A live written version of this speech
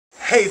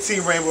Hey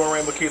Team Rainbow and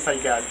Rainbow Kids, how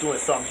you guys doing?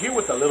 So I'm here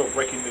with a little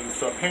breaking news.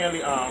 So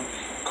apparently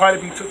Cardi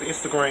B took to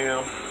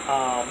Instagram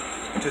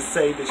to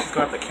say that she's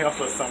going to have to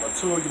cancel her summer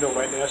tour. You know,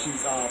 right now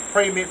she's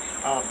pregnant.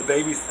 The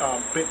baby's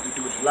fit to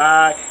do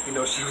July. You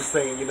know, she was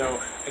saying,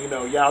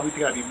 y'all, we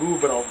think I'd be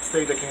moved, but on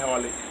stage I can't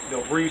hardly,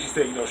 breathe. She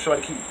said,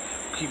 shorty,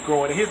 keep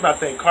growing. And here's my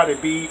thing, Cardi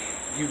B,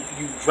 you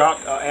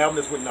dropped an album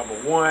that's went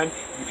 #1.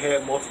 You've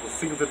had multiple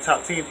singles in the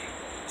top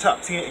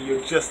 10, and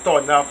you're just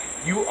starting out.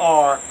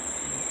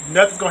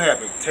 Nothing's gonna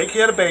happen. Take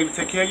care of the baby.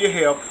 Take care of your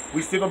health.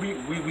 We still gonna be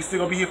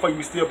here for you.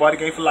 We still Body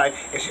Game for life.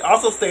 And she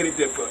also stated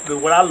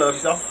that what I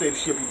love. She also stated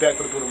she'll be back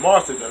for the Bruno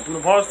Mars tour. The Bruno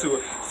Mars tour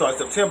starts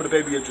September. The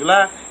baby in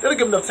July. That'll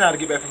give enough time to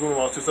get back for Bruno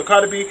Mars tour. So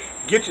Cardi B,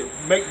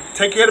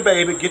 take care of the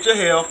baby. Get your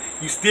health.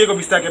 You still gonna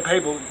be stacking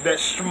paper.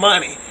 That's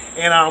money.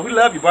 And we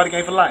love you. Body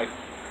Game for life.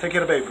 Take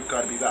care of the baby,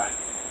 Cardi B. Bye.